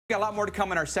Got a lot more to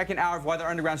come in our second hour of Weather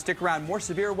Underground. Stick around. More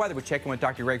severe weather. We'll check in with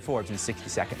Dr. Greg Forbes in 60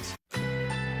 seconds.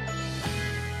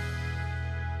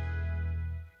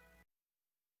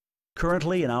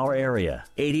 Currently in our area,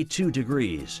 82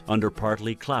 degrees under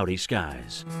partly cloudy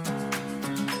skies.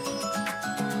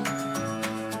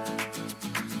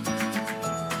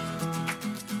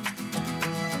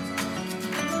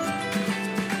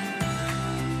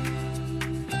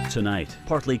 Tonight,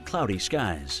 partly cloudy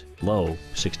skies, low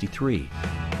 63.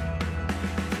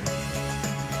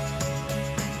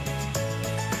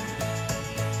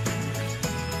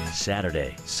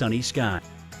 Saturday, sunny sky.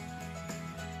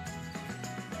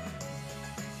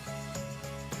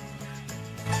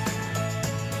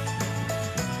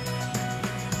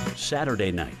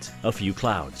 Saturday night, a few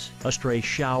clouds. A stray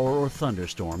shower or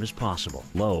thunderstorm is possible,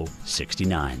 low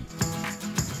 69.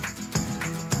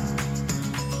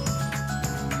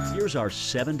 Here's our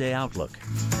 7-day outlook.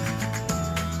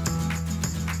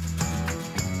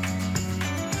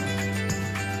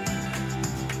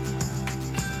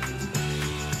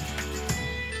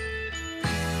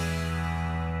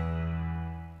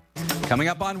 Coming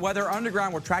up on Weather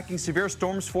Underground, we're tracking severe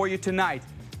storms for you tonight.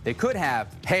 They could have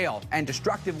hail and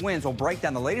destructive winds. We'll break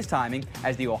down the latest timing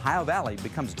as the Ohio Valley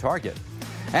becomes a target.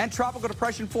 And Tropical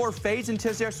Depression 4 fades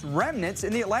into just remnants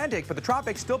in the Atlantic, but the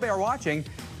tropics still bear watching.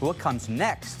 What comes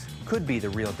next could be the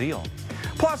real deal.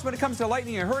 Plus, when it comes to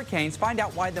lightning and hurricanes, find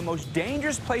out why the most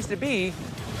dangerous place to be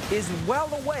is well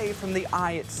away from the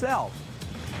eye itself.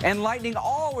 And lightning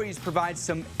always provides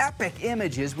some epic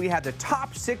images. We have the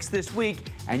top 6 this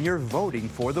week, and you're voting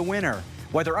for the winner.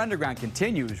 Weather Underground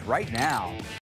continues right now.